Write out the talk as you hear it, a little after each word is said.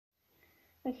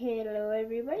Okay, hello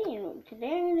everybody, and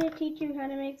today I'm going to teach you how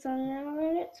to make something that I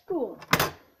learned at school.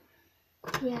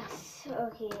 Yes,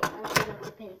 okay, I forgot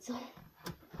the pencil.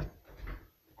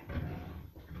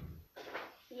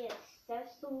 Yes,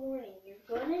 that's the warning. You're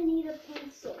going to need a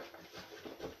pencil.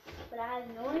 But I have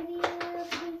no idea where a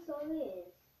pencil is.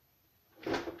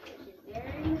 Which is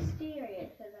very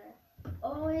mysterious, because I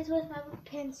always would have a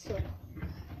pencil.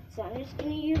 So I'm just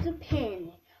going to use a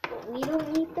pen. But we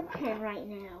don't need the pen right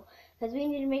now, because we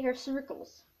need to make our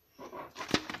circles.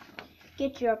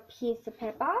 Get your piece of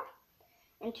paper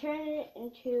and turn it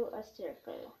into a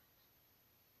circle.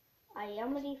 I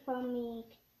am ready for me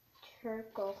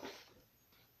circle.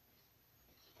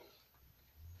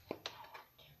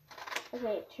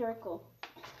 Okay, circle.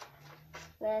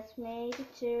 Let's make a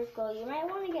circle. You might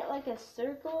want to get like a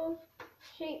circle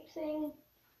shape thing.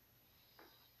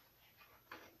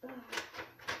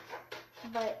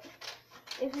 But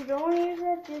if you don't want to use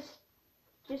that,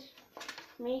 just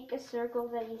make a circle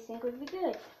that you think would be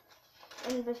good.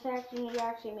 And the fact you need to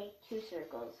actually make two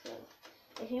circles. So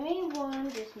if you made one,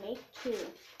 just make two.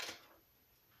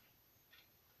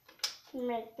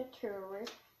 Make the tour.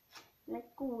 Make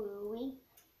a wooey.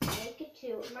 Make it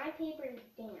two. My paper is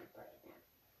damp right now.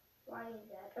 Why is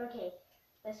that? Okay,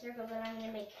 the circle that I'm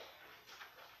gonna make.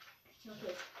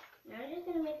 Okay, now I'm just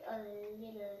gonna make a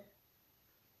little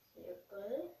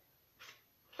circle.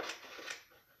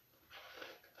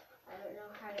 I don't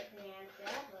know how to pronounce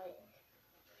that, but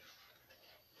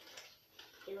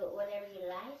do it whatever you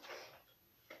like.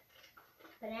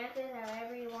 Pronounce it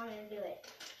however you want to do it.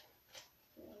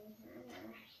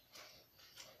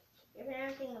 You're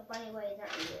pronouncing the funny ways,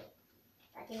 aren't you?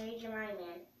 I can read your mind,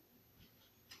 man.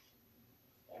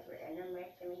 Never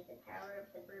underestimate the power of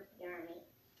the burpee army.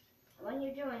 And when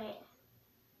you join it,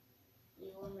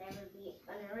 you will never be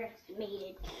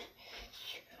underestimated.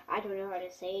 I don't know how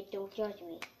to say it, don't judge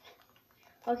me.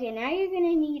 Okay, now you're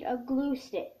gonna need a glue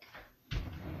stick.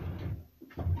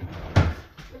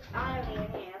 Which I don't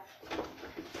even have.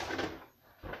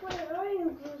 Where are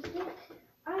you, glue stick?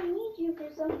 I need you for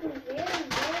something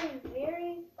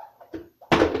very.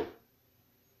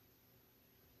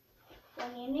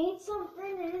 When you need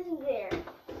something, it isn't there.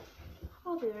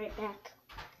 I'll be right back.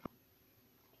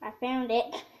 I found it.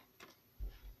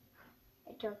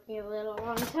 It took me a little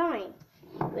long time.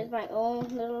 It was my own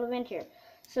little adventure.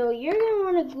 So you're gonna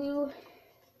want to glue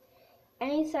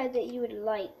any side that you would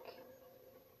like.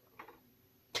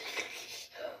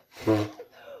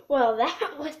 Well,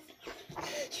 that was.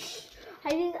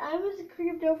 I was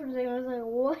creeped out for a second. I was like,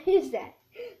 what is that?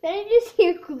 Then I just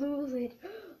hear glue lid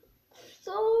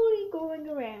slowly going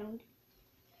around.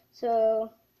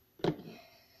 So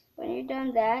when you're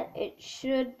done that, it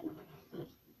should.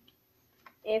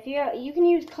 If you can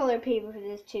use colored paper for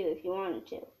this too if you wanted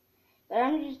to. But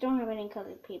I just don't have any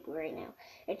colored paper right now.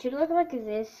 It should look like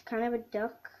this, kind of a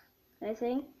duck, I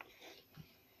think.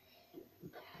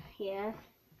 Yeah.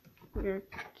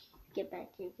 Get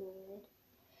back to your glue lid.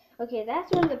 Okay, that's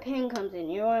when the pen comes in.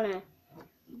 You want to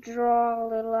draw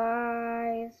little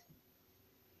eyes.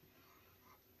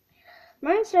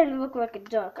 Mine's starting to look like a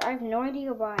duck. I have no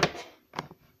idea why.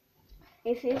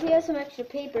 If you have some extra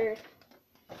paper,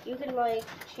 you could like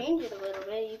change it a little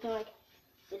bit. You can like,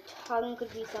 the tongue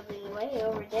could be something way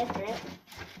over different.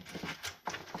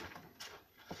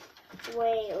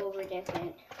 Way over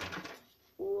different.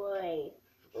 Way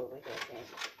over different.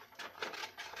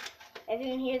 If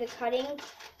you can hear the cutting,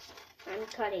 I'm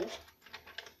cutting.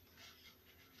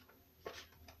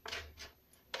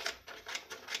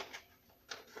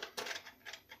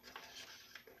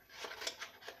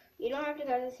 You don't have to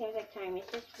go at the same exact time.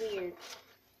 It's just weird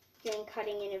doing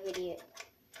cutting in a video.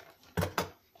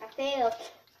 I failed.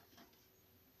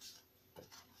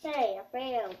 Hey, I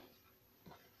failed.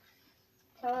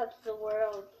 Tell it to the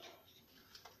world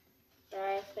that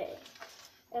I failed.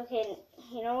 Okay,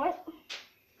 you know what?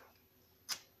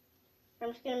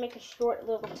 I'm just going to make a short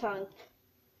little tongue.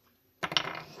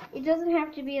 It doesn't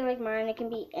have to be like mine. It can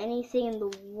be anything in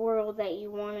the world that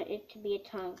you want it to be a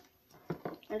tongue.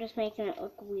 I'm just making it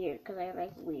look weird because I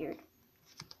like weird.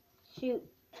 Shoot.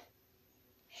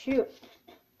 Shoot.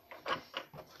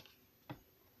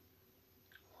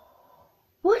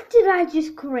 What did I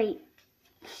just create?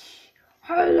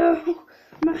 Hello.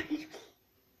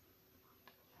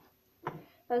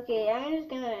 Okay, I'm just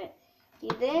gonna.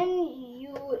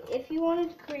 If you wanted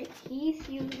to create teeth,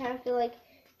 you would have to like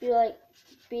do like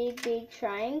big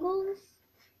triangles.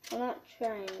 Well, not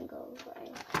triangles.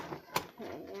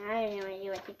 I have no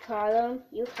idea what to call them.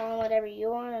 You call them whatever you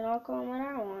want, and I'll call them what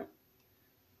I want.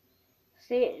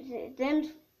 See,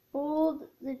 then fold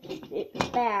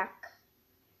it back.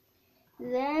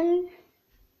 Then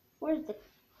Where's the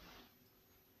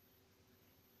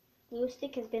glue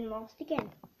stick? Has been lost again.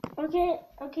 Okay,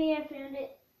 I found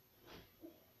it.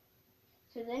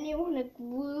 So then you want to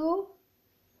glue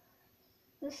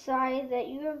the side that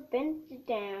you have bent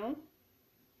down.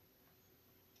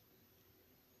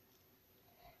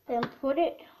 Then put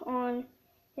it on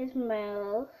his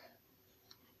mouth.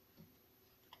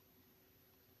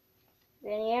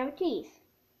 Then you have teeth.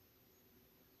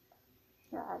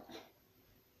 God.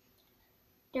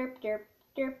 Derp, derp,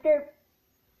 derp, derp.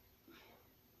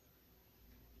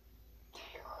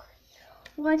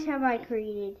 What have I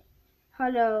created?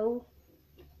 Hello?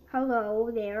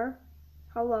 Hello there?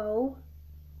 Hello?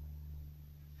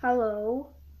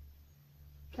 Hello?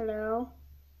 Hello?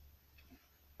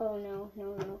 Oh no,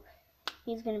 no, no.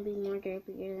 He's gonna be more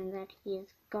derpier than that. He has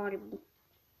gotta be.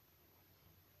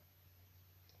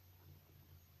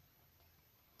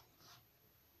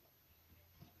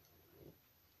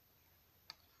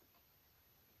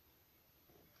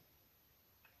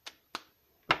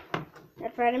 I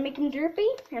tried to make him derpy,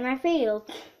 and I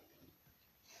failed.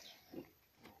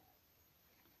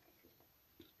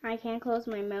 I can't close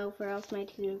my mouth or else my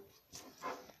tooth.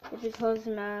 If you close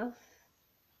the mouth,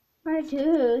 my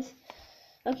tooth.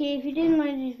 Okay, if you didn't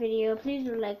like this video, please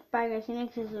like, bye guys, see you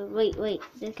next episode. Wait,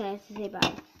 this guy has to say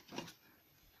bye.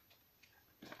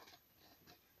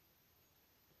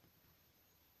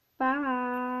 Bye.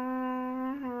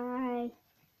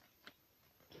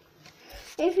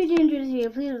 If you did enjoy this video,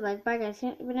 please like, bye guys,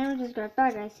 but never subscribe.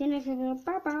 Bye guys, see you next episode.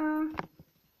 Bye bye.